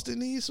 Hell, Boston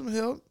needs some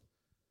help.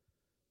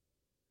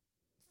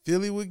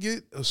 Philly would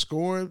get a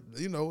scoring,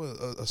 you know,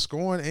 a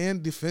scoring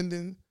and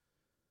defending.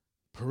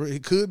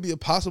 It could be a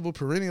possible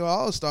perennial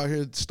all-star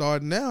here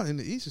starting now in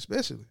the East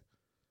especially.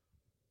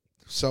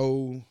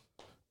 So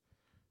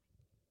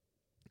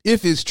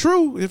if it's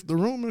true, if the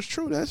rumor's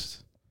true,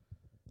 that's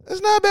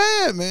not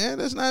bad, man.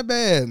 That's not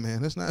bad,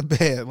 man. That's not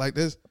bad. Like,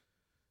 it's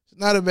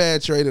not a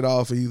bad trade at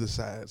all for either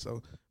side.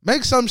 So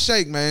make some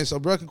shake, man, so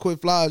bro can quit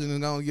flogging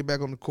and don't get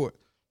back on the court.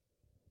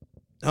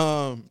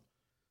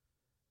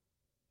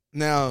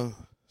 Now,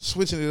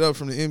 switching it up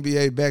from the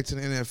NBA back to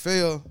the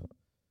NFL,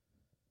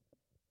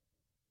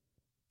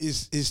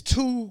 is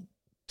two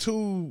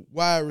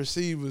wide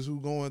receivers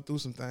who going through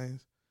some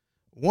things.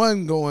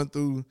 One going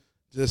through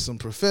just some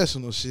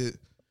professional shit.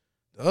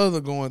 The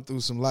other going through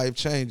some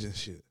life-changing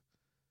shit.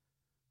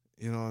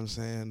 You know what I'm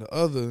saying? The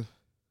other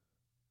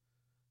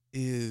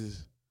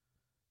is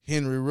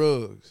Henry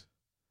Ruggs.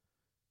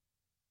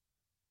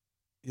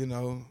 You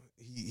know,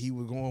 he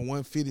was going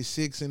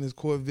 156 in his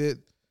Corvette.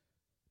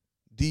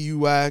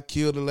 DUI,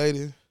 killed a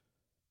lady.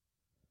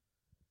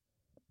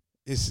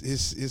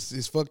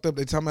 It's fucked up.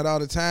 They talking about all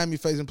the time he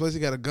facing. Plus, he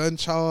got a gun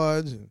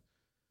charge and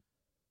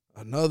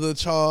another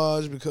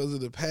charge because of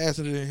the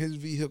passenger in his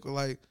vehicle.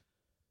 Like,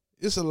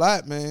 it's a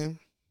lot, man.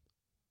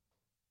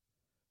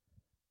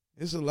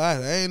 It's a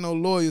lot. I ain't no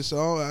lawyer,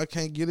 so I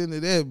can't get into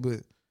that.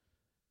 But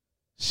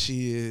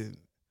shit,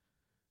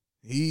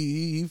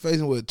 he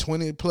facing what,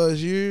 20 plus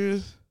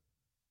years?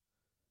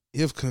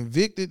 If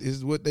convicted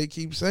is what they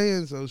keep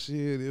saying. So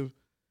shit,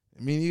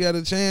 you got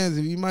a chance.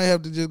 If you might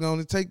have to just go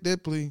and take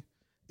that plea.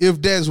 If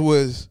that's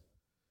what's,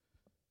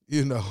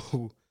 you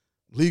know,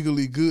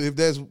 legally good, if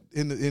that's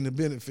in the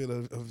benefit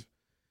of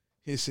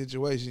his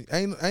situation.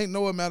 Ain't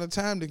no amount of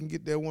time that can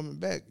get that woman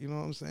back, you know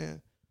what I'm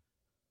saying?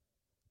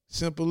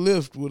 Simple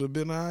Lyft would have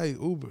been all right,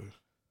 Uber.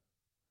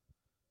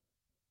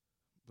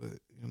 But,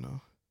 you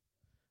know.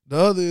 The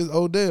other is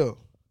Odell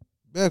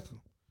Beckham.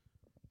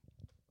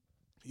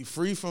 He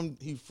free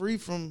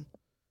from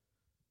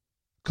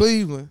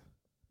Cleveland.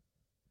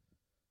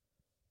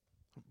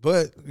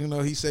 But, you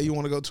know, he said you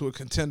want to go to a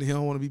contender. He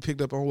don't want to be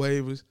picked up on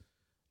waivers.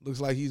 Looks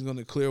like he's going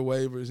to clear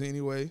waivers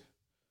anyway.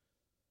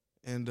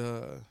 And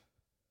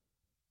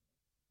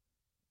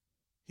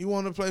he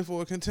wanted to play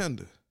for a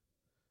contender.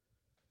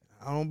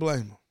 I don't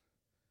blame him.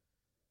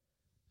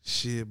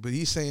 Shit, but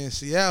he's saying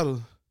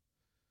Seattle.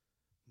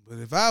 But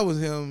if I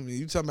was him,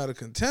 you talking about a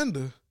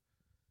contender,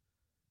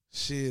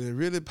 shit, and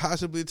really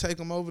possibly take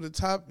him over the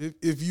top.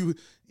 If you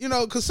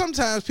know, because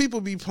sometimes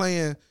people be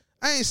playing.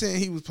 I ain't saying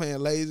he was playing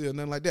lazy or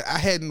nothing like that. I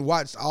hadn't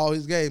watched all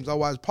his games. I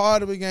watched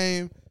part of a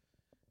game,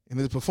 and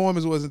his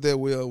performance wasn't that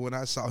well when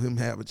I saw him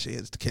have a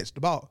chance to catch the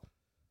ball.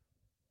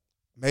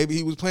 Maybe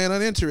he was playing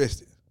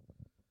uninterested.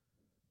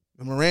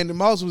 And Randy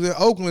Moss was in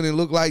Oakland and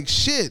looked like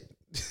shit.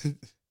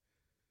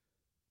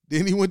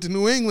 Then he went to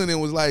New England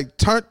and was like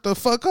turned the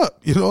fuck up.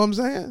 You know what I'm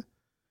saying?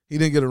 He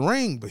didn't get a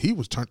ring, but he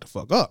was turned the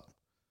fuck up.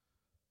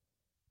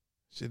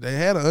 Shit, they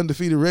had an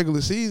undefeated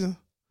regular season.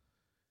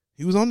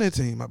 He was on that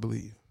team, I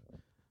believe.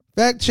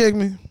 Fact check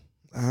me.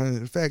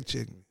 Fact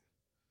check me.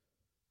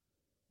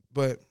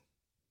 But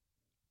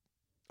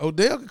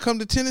Odell could come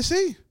to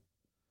Tennessee.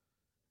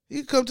 He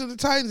could come to the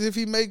Titans if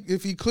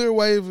he clear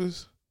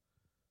waivers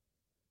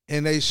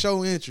and they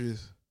show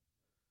interest.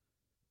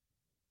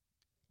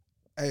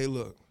 Hey,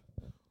 look.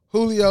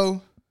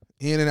 Julio,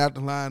 in and out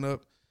the lineup.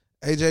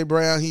 A.J.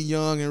 Brown, he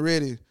young and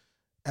ready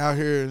out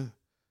here, you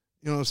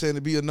know what I'm saying,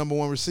 to be a number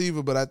one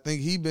receiver, but I think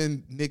he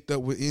been nicked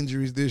up with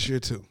injuries this year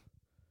too.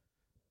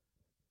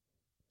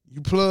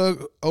 You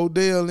plug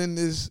Odell in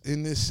this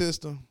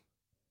system,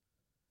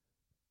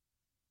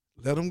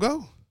 let him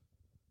go.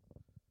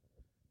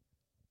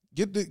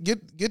 Get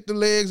the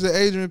legs of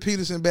Adrian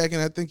Peterson back,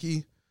 and I think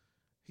he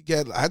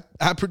got.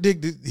 I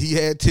predicted he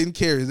had 10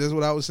 carries. That's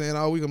what I was saying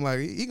all week. I'm like,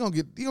 he gonna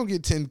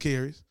get 10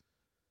 carries.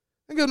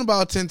 I give him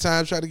about 10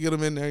 times, try to get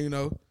him in there, you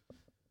know.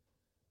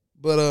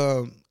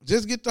 But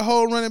just get the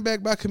whole running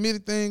back by committee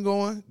thing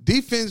going.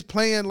 Defense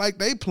playing like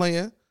they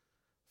playing.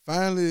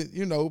 Finally,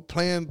 you know,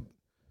 playing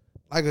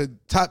like a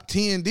top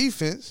 10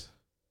 defense.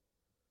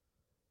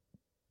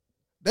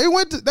 They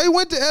went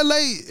to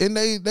LA and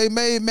they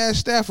made Matt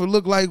Stafford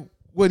look like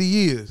what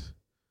he is.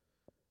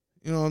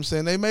 You know what I'm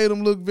saying? They made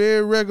him look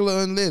very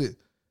regular, unleaded.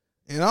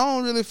 And I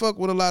don't really fuck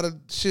with a lot of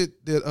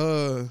shit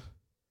that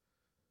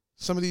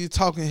some of these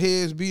talking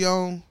heads be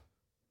on.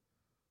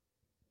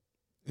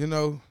 You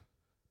know,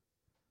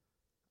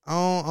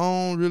 I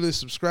don't really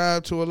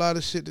subscribe to a lot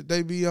of shit that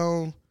they be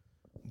on.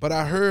 But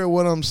I heard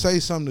one of them say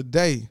something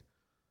today.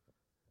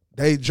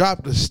 They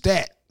dropped a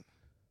stat.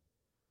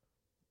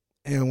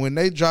 And when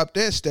they dropped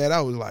that stat,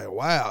 I was like,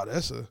 wow,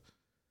 that's a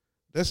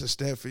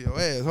stat for your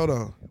ass. Hold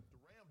on. The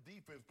Ram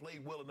defense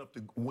played well enough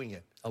to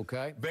win.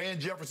 Okay. Van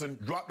Jefferson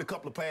dropped a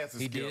couple of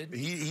passes. He did.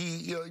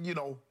 He you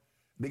know,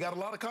 they got a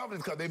lot of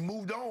confidence because they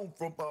moved on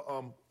from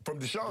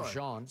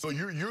Deshaun. So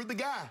you're the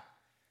guy.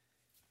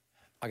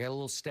 I got a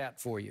little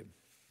stat for you.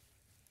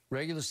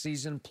 Regular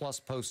season plus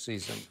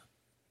postseason.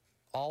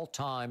 All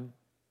time,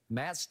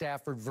 Matt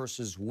Stafford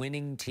versus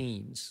winning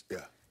teams.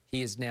 Yeah.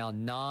 He is now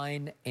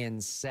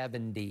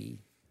 9-70.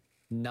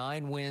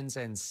 9 wins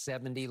and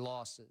 70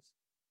 losses.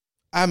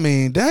 I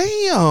mean,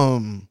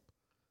 damn.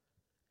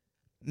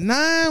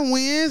 9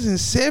 wins and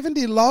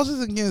 70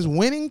 losses against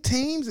winning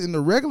teams in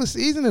the regular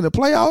season and the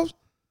playoffs.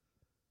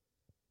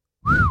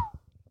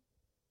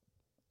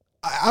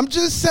 I'm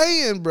just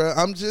saying, bro.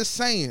 I'm just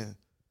saying.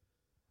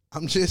 I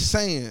ain't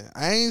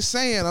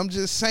saying. I'm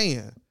just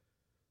saying.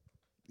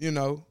 You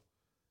know,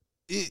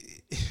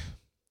 it's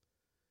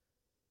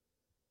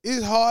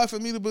hard for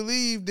me to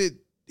believe that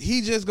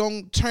he just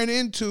gonna turn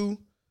into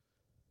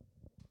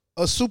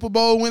a Super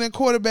Bowl winning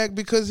quarterback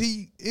because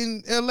he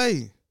in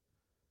LA.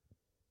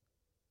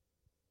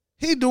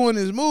 He doing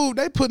his move.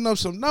 They putting up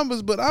some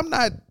numbers, but I'm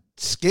not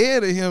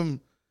scared of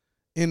him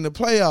in the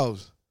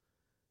playoffs.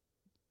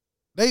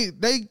 They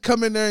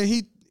come in there and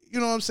he, you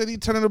know what I'm saying, he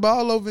turning the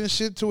ball over and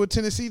shit to a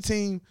Tennessee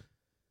team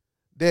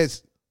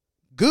that's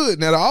good.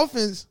 Now the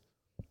offense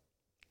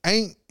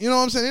ain't, you know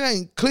what I'm saying, it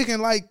ain't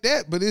clicking like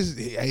that, but it's,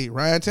 hey,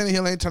 Ryan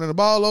Tannehill ain't turning the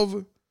ball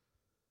over.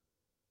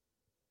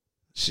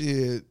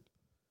 Shit.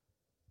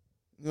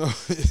 You know,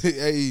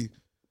 hey,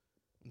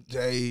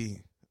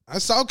 I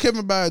saw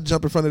Kevin Byard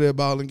jump in front of that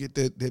ball and get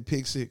that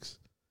pick six.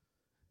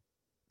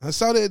 I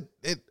saw that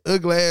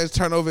ugly ass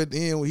turnover at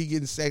the end when he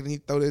getting sacked and he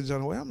throw that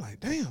jump away. I'm like,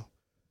 damn.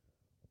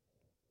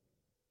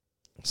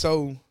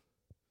 So,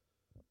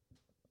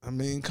 I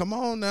mean, come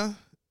on now.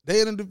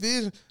 They in the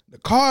division. The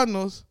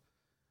Cardinals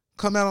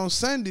come out on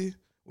Sunday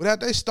without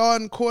their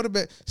starting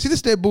quarterback. See, this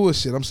is that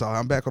bullshit. I'm sorry.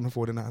 I'm back on the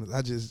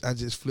 49ers. I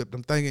just flipped.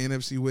 I'm thinking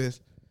NFC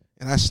West,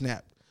 and I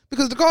snapped.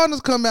 Because the Cardinals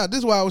come out.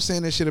 This is why I was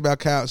saying that shit about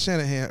Kyle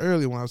Shanahan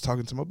earlier when I was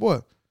talking to my boy.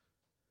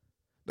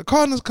 The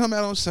Cardinals come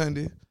out on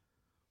Sunday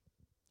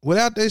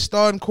without their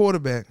starting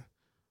quarterback,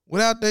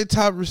 without their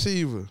top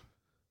receiver.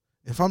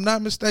 If I'm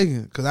not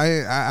mistaken, because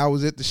I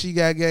was at the She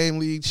Got Game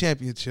League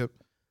Championship,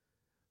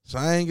 so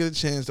I ain't get a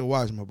chance to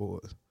watch my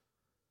boys.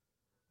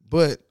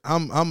 But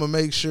I'm gonna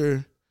make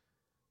sure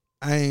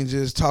I ain't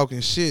just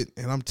talking shit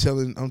and I'm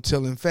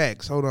telling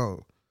facts. Hold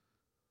on.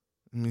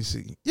 Let me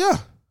see. Yeah.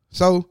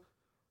 So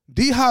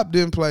D-Hop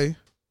didn't play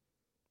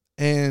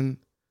and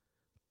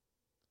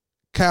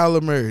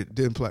Kyler Murray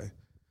didn't play.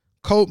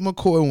 Colt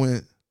McCoy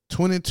went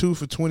 22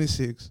 for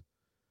 26,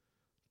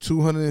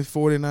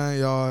 249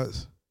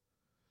 yards.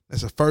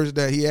 That's a first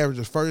down. He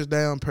averaged a first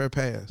down per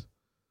pass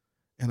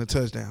and a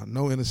touchdown.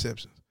 No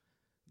interceptions.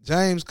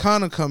 James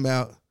Conner come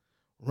out,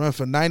 run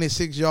for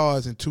 96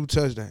 yards and 2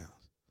 touchdowns.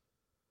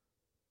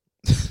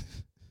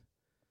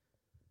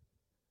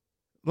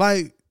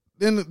 Like,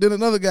 then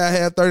another guy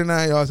had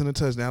 39 yards and a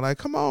touchdown. Like,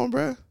 come on,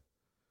 bro.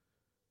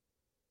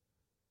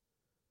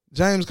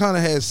 James Conner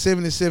had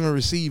 77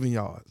 receiving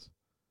yards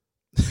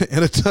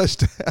and a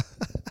touchdown.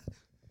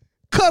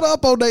 Cut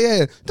up on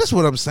their ass. That's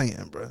what I'm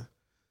saying, bro.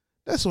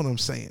 That's what I'm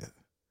saying.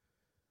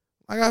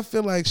 Like, I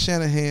feel like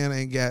Shanahan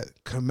ain't got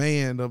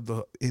command of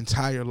the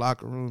entire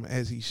locker room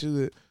as he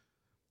should,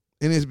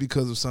 and it's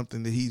because of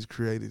something that he's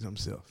created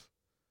himself.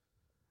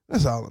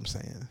 That's all I'm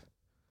saying.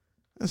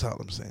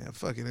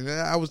 Fuck it. And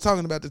I was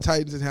talking about the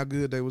Titans and how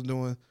good they was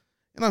doing,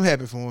 and I'm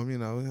happy for them. You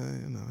know,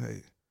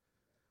 hey,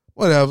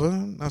 whatever.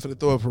 Not for to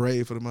throw a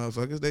parade for the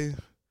motherfuckers.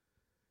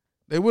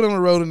 They went on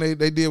the road and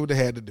they did what they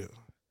had to do.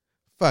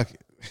 Fuck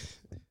it.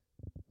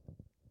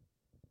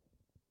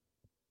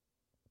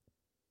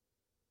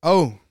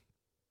 Oh,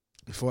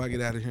 before I get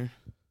out of here,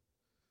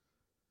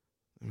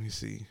 let me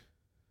see.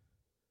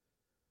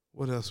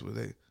 What else were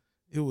they?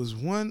 It was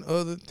one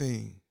other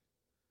thing.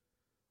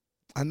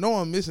 I know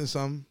I'm missing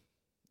something.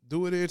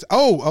 Do it every time.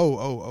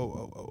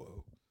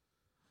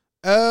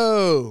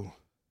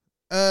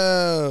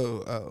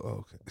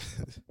 Okay.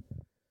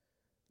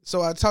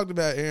 So I talked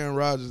about Aaron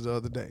Rodgers the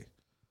other day.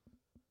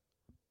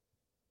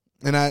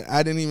 And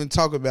I didn't even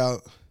talk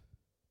about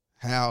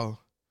how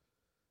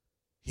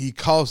he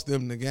cost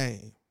them the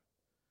game.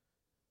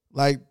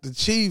 Like, the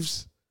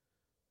Chiefs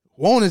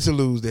wanted to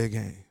lose their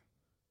game.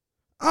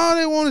 Oh,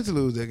 they wanted to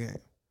lose their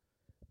game.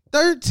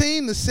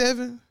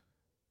 13-7.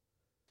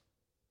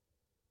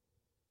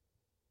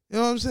 You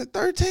know what I'm saying?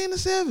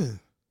 13-7.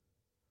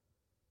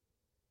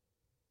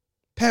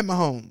 Pat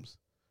Mahomes,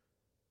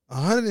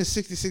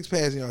 166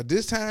 passing yards.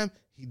 This time,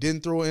 he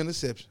didn't throw an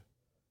interception.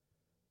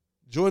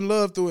 Jordan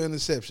Love threw an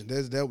interception.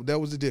 That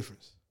was the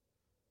difference.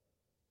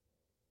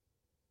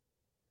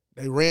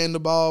 They ran the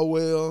ball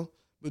well,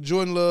 but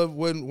Jordan Love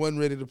wasn't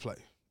ready to play.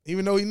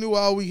 Even though he knew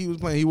all week he was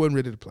playing, he wasn't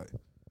ready to play.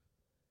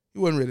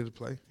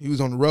 He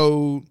was on the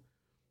road,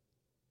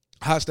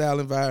 hostile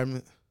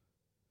environment.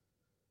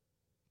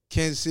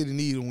 Kansas City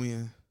needed a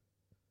win.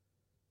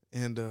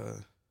 And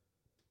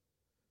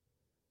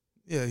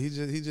he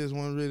just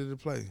wasn't ready to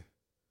play.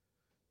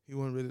 He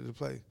wasn't ready to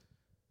play.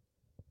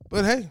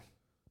 But hey,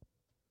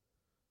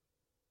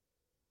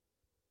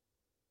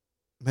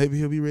 maybe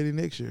he'll be ready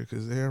next year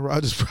because Aaron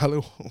Rodgers probably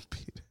won't be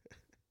there.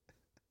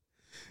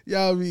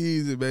 Y'all be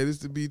easy, man. It's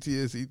the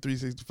BTSE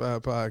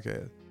 365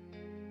 podcast.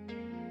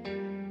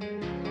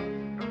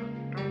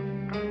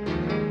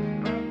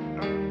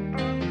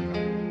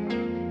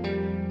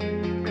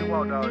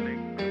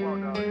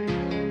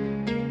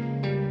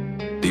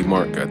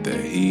 D-Mark got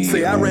that heat.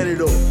 Say I ran it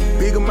up,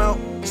 big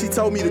amount. She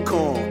told me to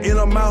come in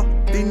her mouth.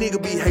 These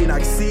niggas be hating, I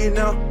can see it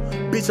now.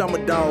 Bitch, I'm a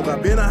dog, I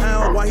been a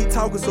hound. Why he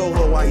talking so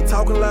hard? Why he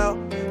talking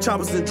loud?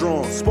 Choppers and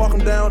drums, spark him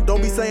down,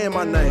 don't be saying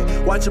my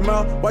name. Watch him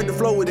out, wipe the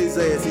floor with his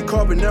ass. He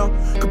carpet now,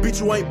 cause bitch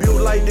you ain't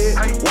built like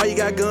that. Why you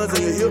got guns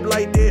on your hip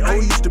like that? Oh,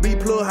 he used to be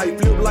plug, how you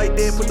flip like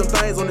that? Put them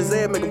things on his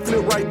ass, make him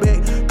flip right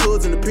back.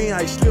 Cuz in the pen,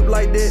 how you slip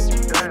like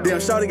that? Damn,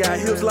 shawty got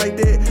hips like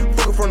that.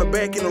 Fuck her from the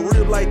back in the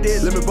rib like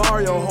that. Let me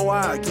borrow your hoe,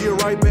 I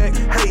get right back.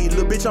 Hey,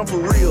 little bitch, I'm for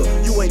real.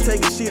 You ain't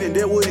taking shit and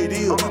that what it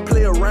is.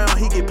 Play around,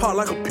 he get popped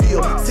like a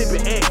pill.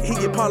 Sippin' act, he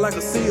get popped like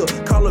a seal.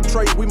 Call up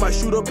Trey, we might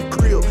shoot up the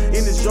crib.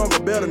 In this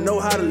jungle, better know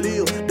how to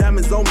live.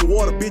 Diamonds on me,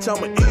 water, bitch,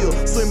 I'm an ill.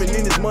 Swimming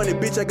in this money,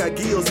 bitch, I got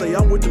gills. Say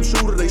I'm with them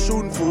shooters, they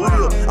shooting for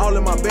real. All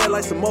in my bag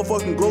like some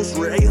motherfucking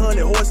grocery.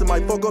 800 horses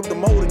might fuck up the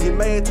motor. Get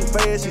mad too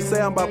fast, she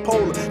say I'm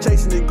bipolar.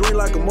 Chasing it green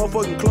like a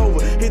motherfucking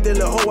clover. Hit that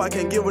little hoe, I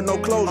can't give her no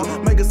closure.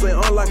 Make her say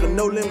unlike a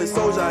no-limit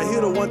soldier. I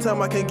hit her one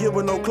time, I can't give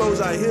her no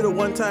closure. I hit her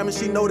one time and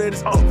she know that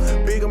it's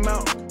big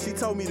amount. She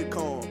told me to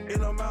come in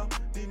her mouth.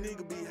 These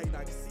niggas be hating,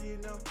 I can see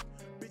it now.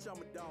 Bitch, I'm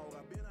a dog,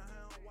 I been a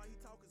hound. Why he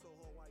talking